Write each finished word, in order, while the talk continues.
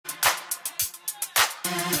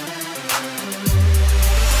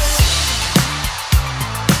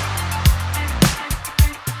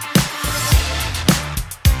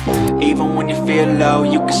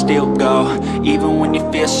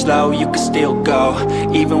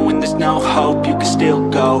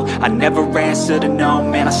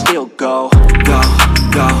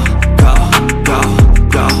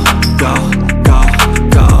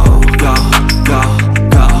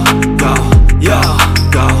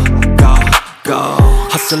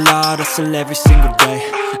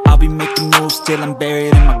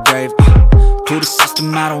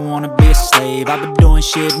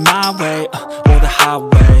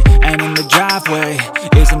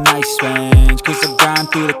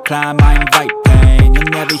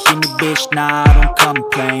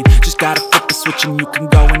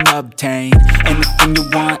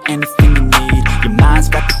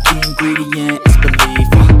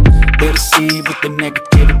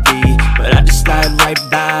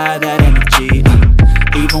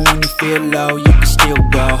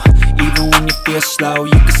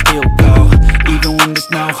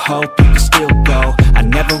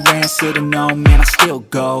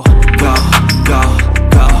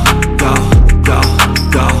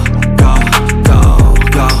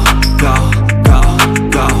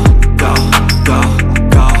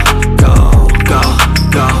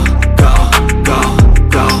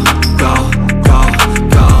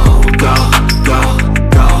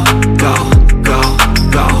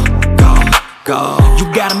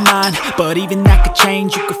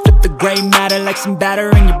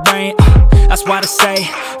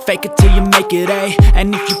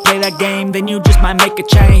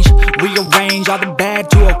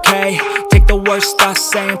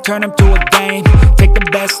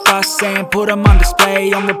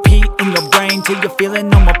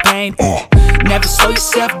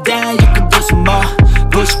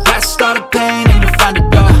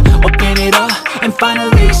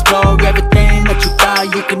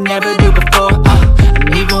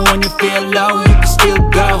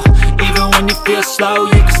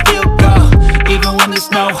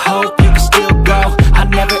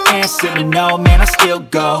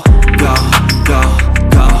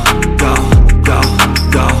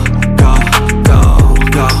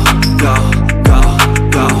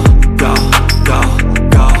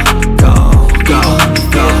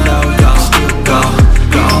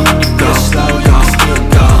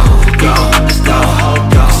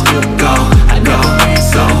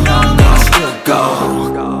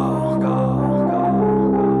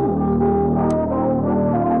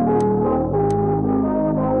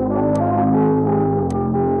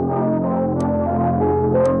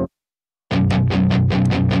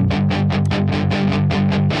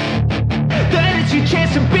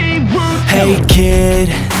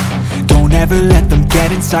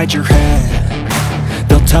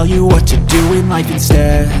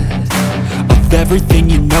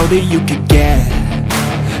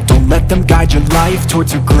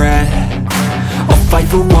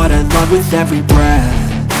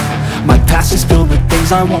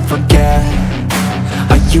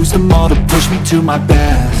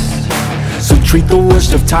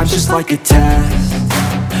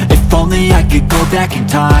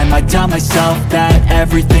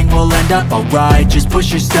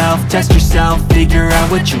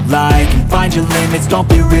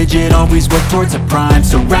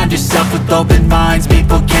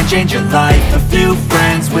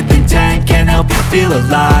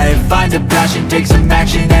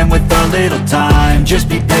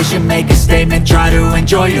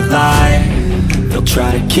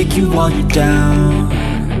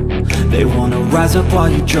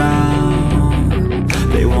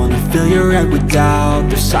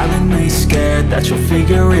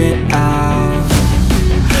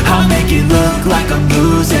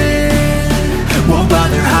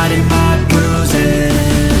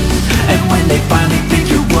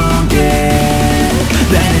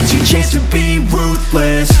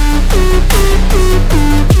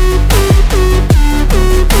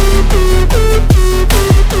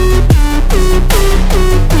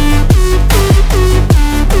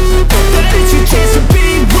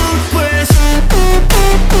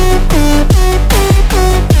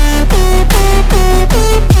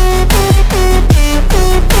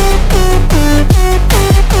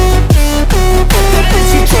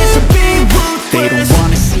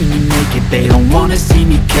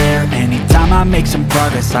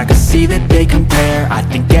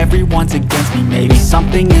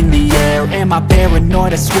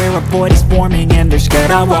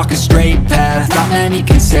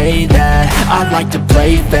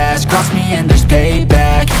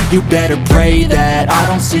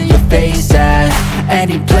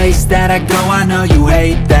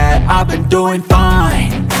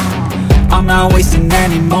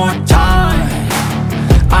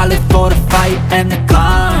I live for the fight and the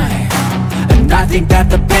climb, and I think that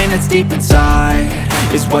the pain that's deep inside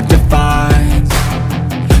is what defines.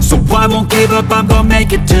 So I won't give up, I'm gonna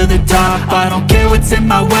make it to the top. I don't care what's in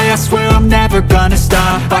my way, I swear I'm never gonna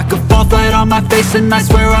stop. I could fall flat on my face and I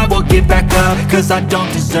swear I will get back up, cause I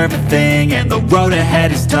don't deserve a thing and the road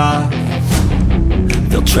ahead is tough.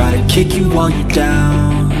 They'll try to kick you while you're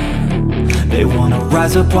down, they wanna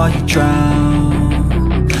rise up while you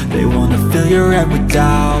drown. They wanna fill your head with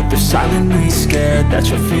doubt, they're silently scared that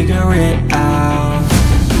you'll figure it out.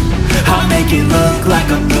 I'll make it look like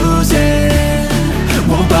I'm losing,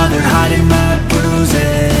 won't bother hiding my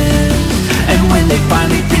bruises. And when they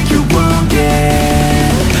finally think you're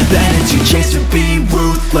wounded, then it's your chance to be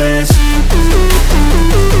ruthless.